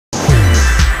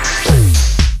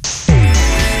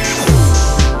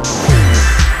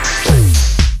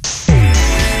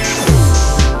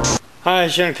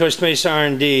Guys, John Costa Mesa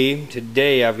R&D.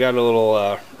 Today I've got a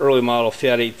little early model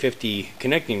Fiat 850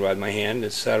 connecting rod in my hand.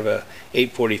 It's out of a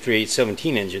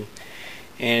 843-817 engine.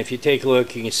 And if you take a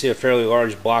look, you can see a fairly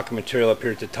large block of material up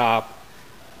here at the top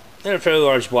and a fairly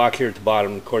large block here at the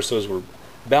bottom. Of course, those were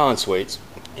balance weights.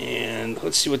 And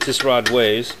let's see what this rod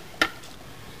weighs.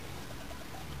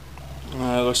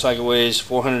 It looks like it weighs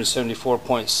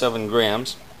 474.7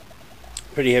 grams.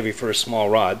 Pretty heavy for a small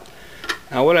rod.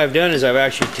 Now what I've done is I've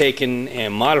actually taken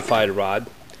and modified a rod,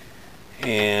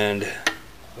 and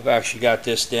I've actually got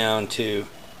this down to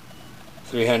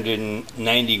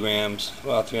 390 grams,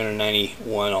 well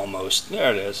 391 almost,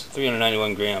 there it is,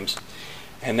 391 grams,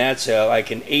 and that's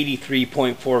like an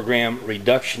 83.4 gram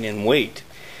reduction in weight.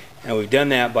 And we've done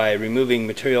that by removing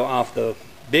material off the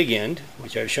big end,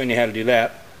 which I've shown you how to do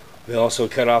that. We also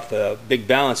cut off the big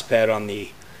balance pad on the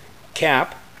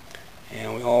cap,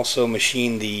 and we also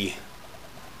machined the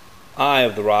eye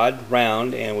of the rod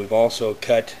round, and we've also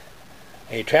cut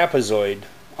a trapezoid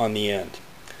on the end.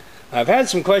 I've had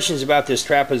some questions about this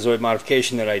trapezoid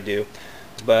modification that I do,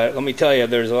 but let me tell you,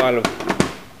 there's a lot of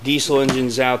diesel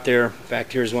engines out there. In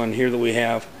fact, here's one here that we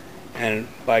have, and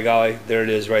by golly, there it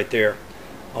is right there.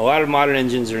 A lot of modern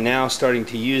engines are now starting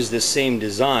to use this same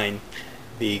design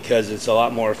because it's a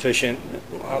lot more efficient,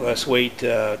 a lot less weight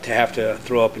to have to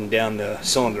throw up and down the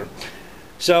cylinder.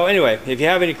 So anyway, if you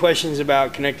have any questions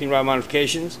about connecting rod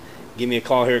modifications, give me a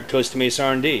call here at Costa Mesa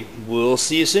R&D. We'll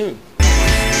see you soon.